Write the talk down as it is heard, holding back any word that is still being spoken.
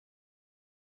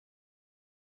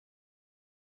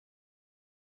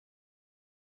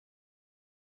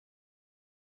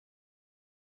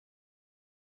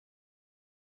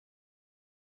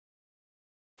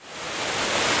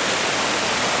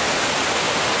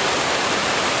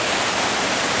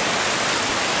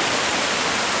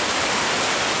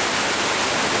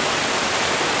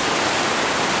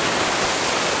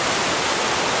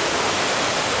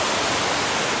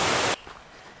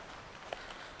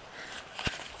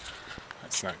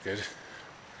That's not good.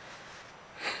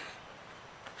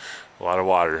 A lot of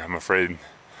water. I'm afraid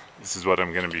this is what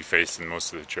I'm going to be facing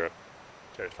most of the trip.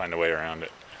 Try to find a way around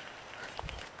it.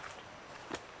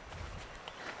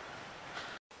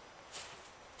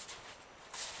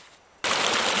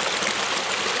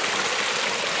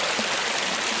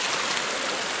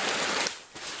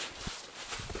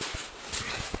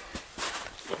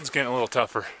 It's getting a little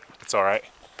tougher. It's all right.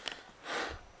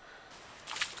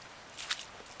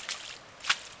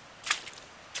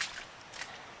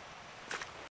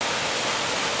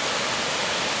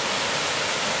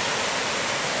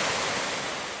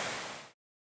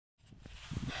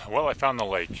 Well, I found the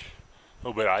lake. A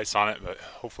little bit of ice on it, but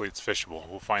hopefully it's fishable.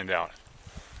 We'll find out.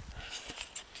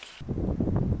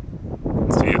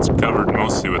 See, it's covered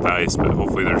mostly with ice, but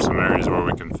hopefully there's some areas where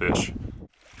we can fish.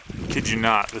 Kid you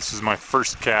not, this is my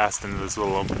first cast into this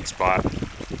little open spot. A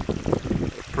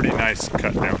pretty nice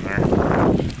cut down there.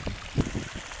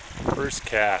 First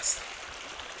cast.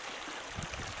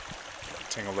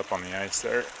 Tangled up on the ice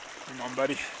there. Come on,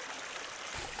 buddy.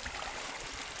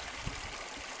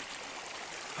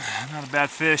 Not a bad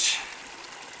fish.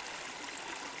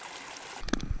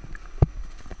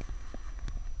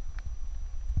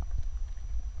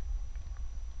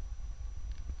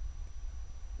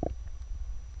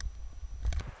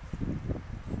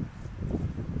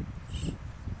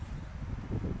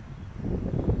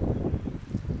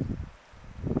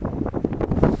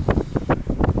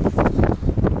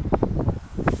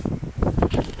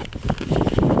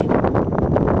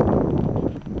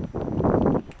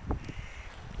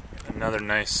 Another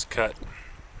nice cut.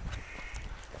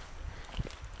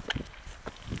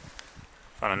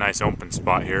 Found a nice open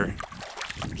spot here.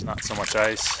 There's not so much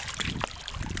ice.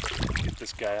 Get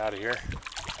this guy out of here.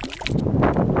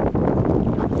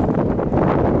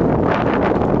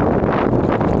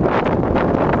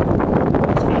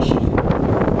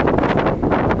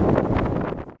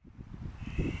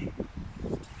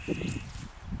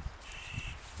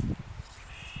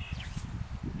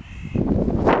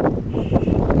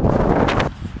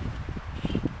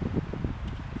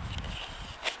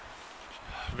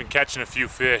 Catching a few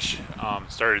fish.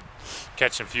 Started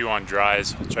catching a few on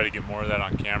dries. I'll try to get more of that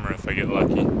on camera if I get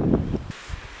lucky.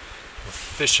 The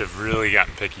fish have really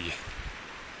gotten picky,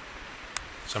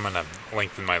 so I'm gonna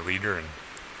lengthen my leader and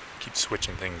keep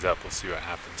switching things up. We'll see what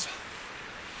happens.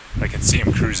 I can see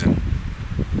them cruising.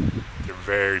 They're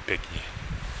very picky.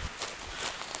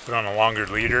 Put on a longer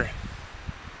leader.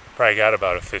 Probably got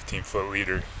about a 15-foot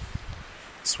leader.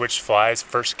 Switched flies,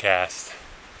 first cast.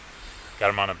 Got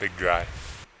them on a big dry.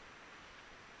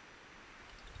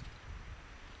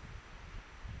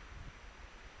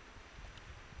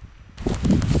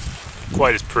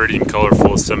 Quite as pretty and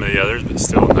colorful as some of the others, but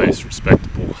still a nice,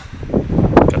 respectable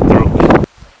cutthroat.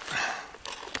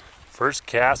 First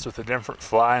cast with a different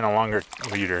fly and a longer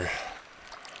leader.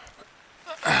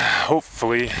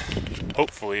 Hopefully,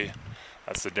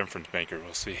 that's the difference maker.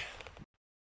 We'll see.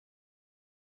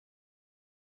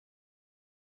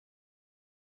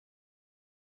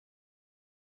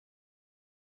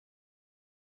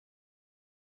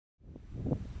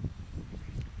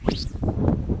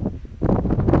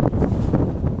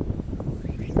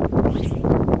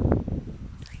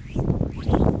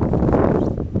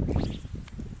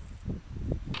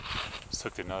 Just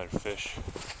hooked another fish.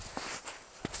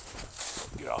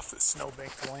 Get off this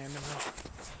snowbank to land him now.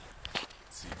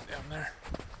 See him down there?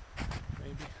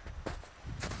 Maybe.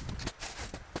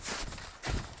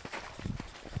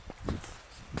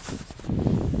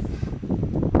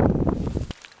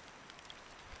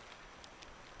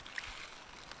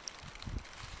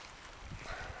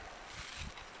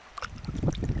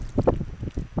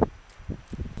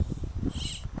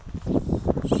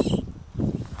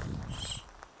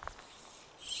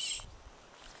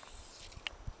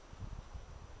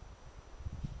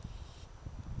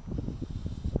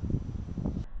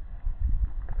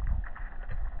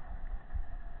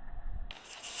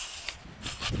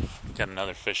 Got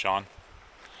another fish on.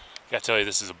 Gotta tell you,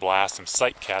 this is a blast. I'm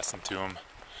sight casting to them.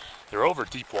 They're over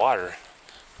deep water,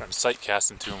 but I'm sight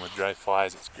casting to them with dry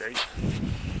flies. It's great.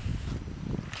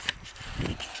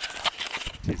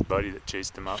 His buddy that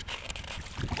chased him up.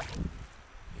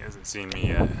 He hasn't seen me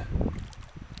yet.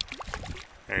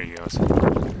 There he goes.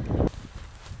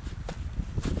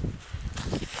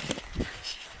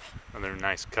 Another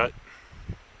nice cut.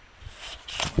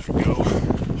 There we go.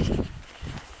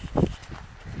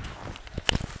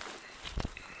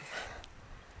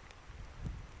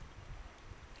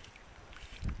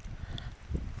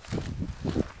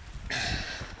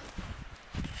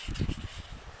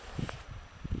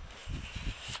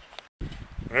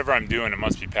 Whatever I'm doing, it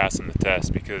must be passing the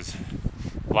test, because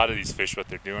A lot of these fish, what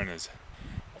they're doing is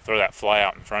throw that fly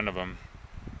out in front of them,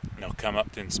 and they'll come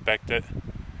up to inspect it,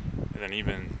 and then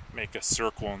even make a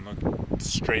circle and look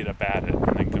straight up at it,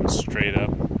 and then come straight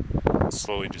up and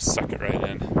slowly just suck it right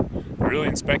in. They're really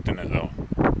inspecting it though.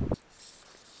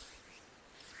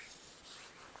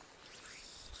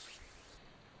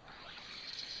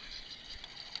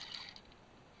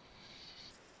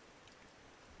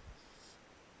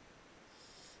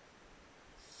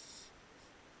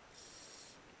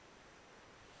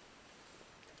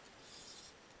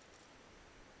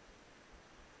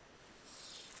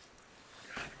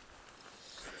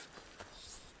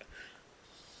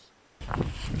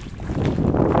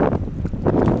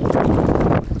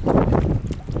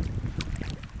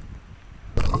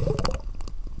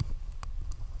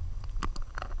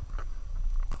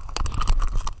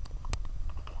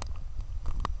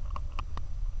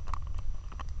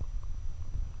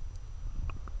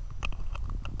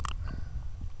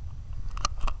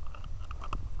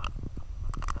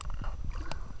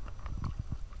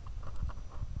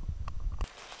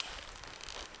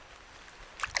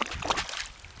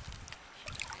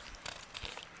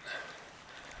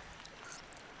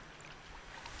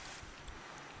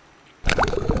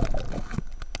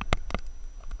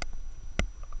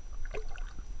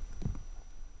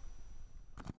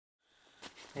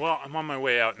 Well, I'm on my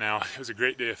way out now. It was a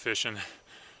great day of fishing.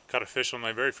 Caught a fish on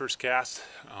my very first cast.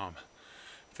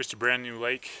 Fished a brand new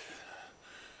lake.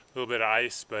 A little bit of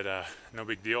ice, but no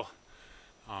big deal.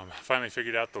 Finally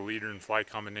figured out the leader and fly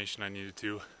combination I needed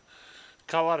to.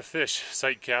 Caught a lot of fish,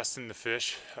 sight casting the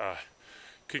fish.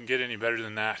 Couldn't get any better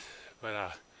than that.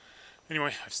 But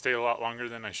anyway, I've stayed a lot longer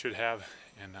than I should have,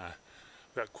 and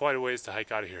got quite a ways to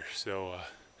hike out of here. So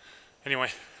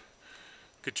anyway,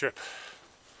 good trip.